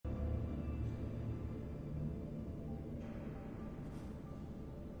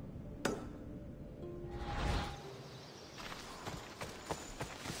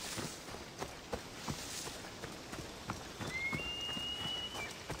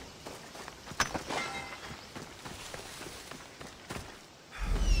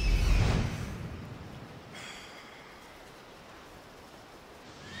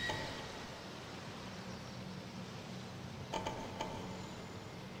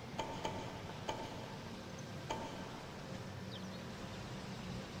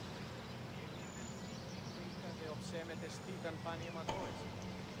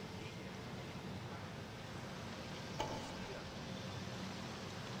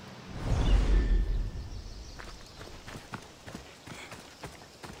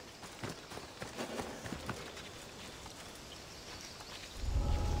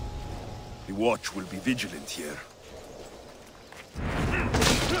The watch will be vigilant here.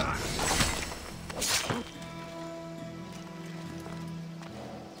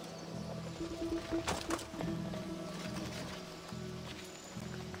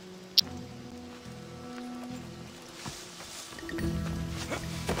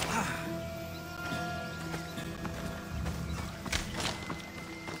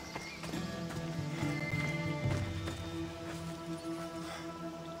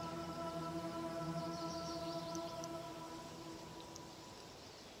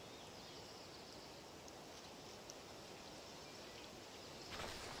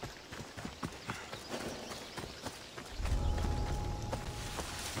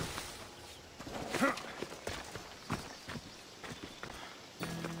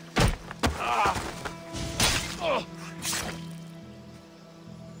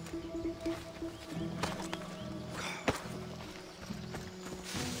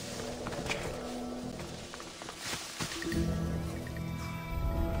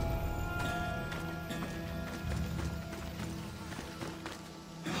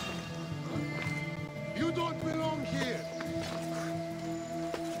 You don't belong here!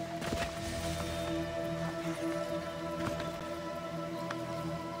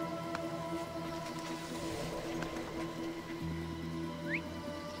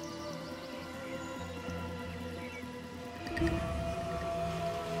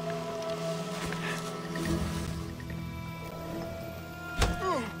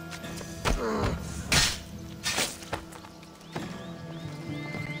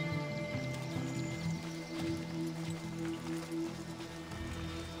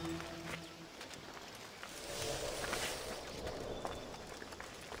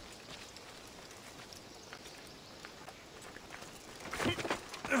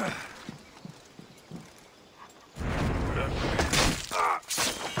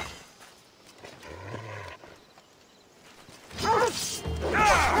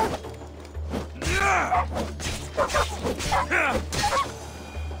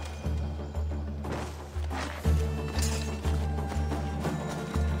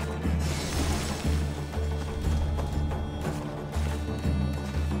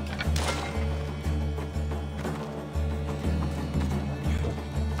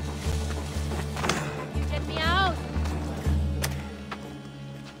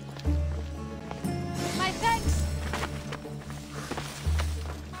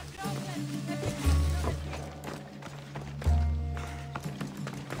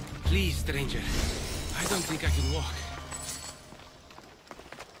 Please, stranger. I don't think I can walk.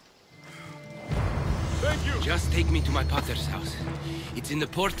 Thank you! Just take me to my potter's house. It's in the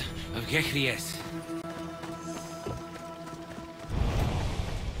port of Greckie.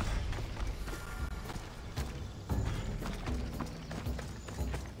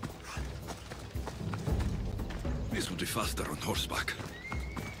 This will be faster on horseback.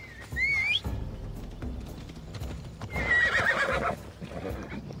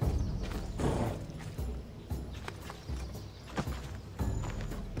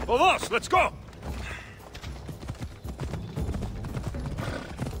 Boss, let's go!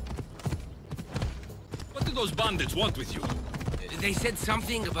 What do those bandits want with you? They said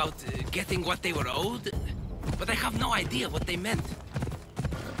something about getting what they were owed, but I have no idea what they meant.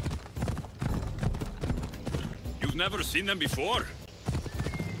 You've never seen them before?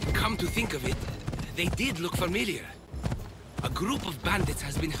 Come to think of it, they did look familiar. A group of bandits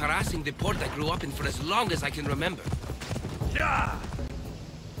has been harassing the port I grew up in for as long as I can remember. Yeah!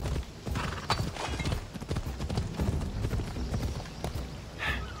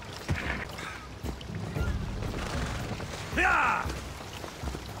 Yeah!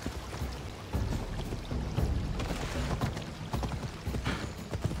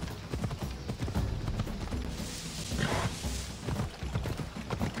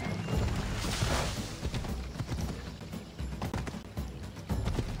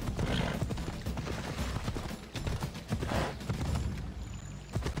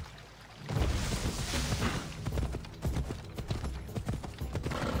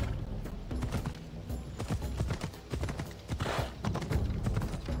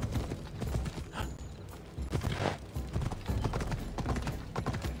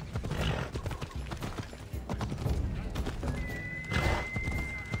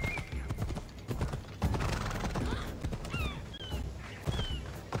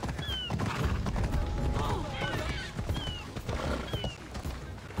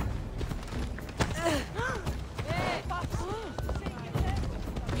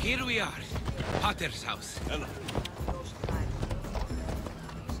 Here we are. Potter's house. Hello.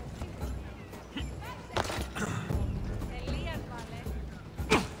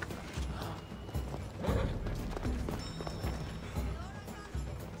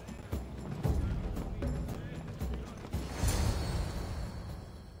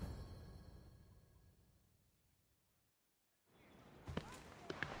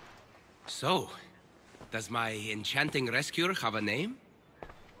 So, does my enchanting rescuer have a name?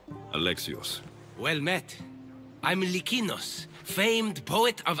 Alexios. Well met. I'm Lykinos, famed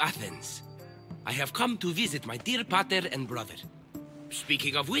poet of Athens. I have come to visit my dear pater and brother.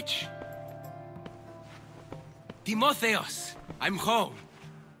 Speaking of which... Timotheos, I'm home.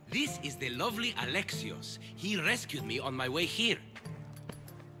 This is the lovely Alexios. He rescued me on my way here.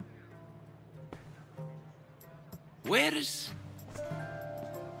 Where's...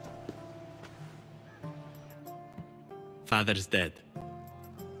 Father's dead.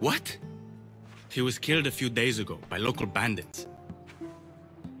 What? He was killed a few days ago by local bandits.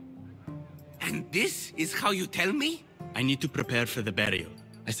 And this is how you tell me? I need to prepare for the burial.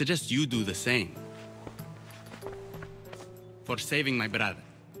 I suggest you do the same. For saving my brother.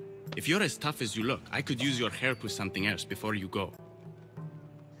 If you're as tough as you look, I could use your help with something else before you go.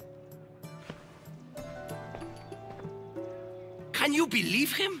 Can you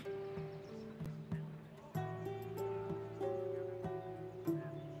believe him?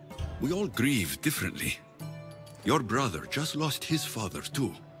 We all grieve differently. Your brother just lost his father,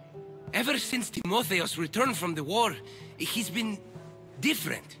 too. Ever since Timotheos returned from the war, he's been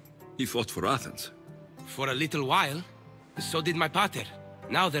different. He fought for Athens. For a little while. So did my pater.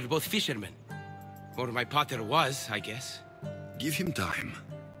 Now they're both fishermen. Or my pater was, I guess. Give him time.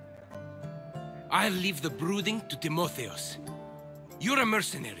 I'll leave the brooding to Timotheos. You're a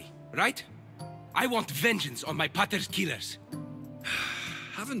mercenary, right? I want vengeance on my pater's killers.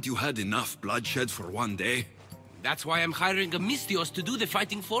 Haven't you had enough bloodshed for one day? That's why I'm hiring a Mystios to do the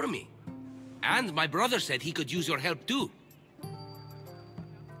fighting for me. And my brother said he could use your help too.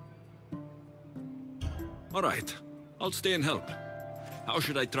 All right. I'll stay and help. How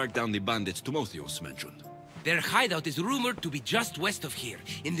should I track down the bandits Timotheos mentioned? Their hideout is rumored to be just west of here,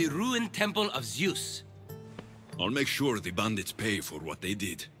 in the ruined temple of Zeus. I'll make sure the bandits pay for what they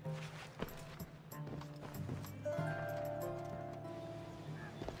did.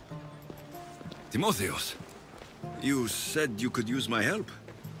 Timotheos, you said you could use my help?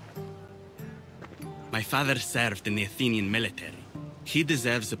 My father served in the Athenian military. He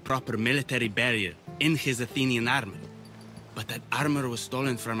deserves a proper military burial in his Athenian armor. But that armor was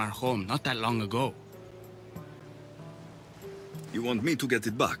stolen from our home not that long ago. You want me to get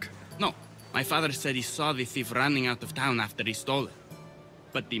it back? No, my father said he saw the thief running out of town after he stole it.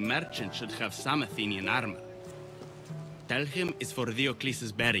 But the merchant should have some Athenian armor. Tell him it's for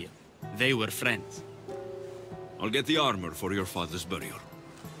Diocles' burial. They were friends. I'll get the armor for your father's burial.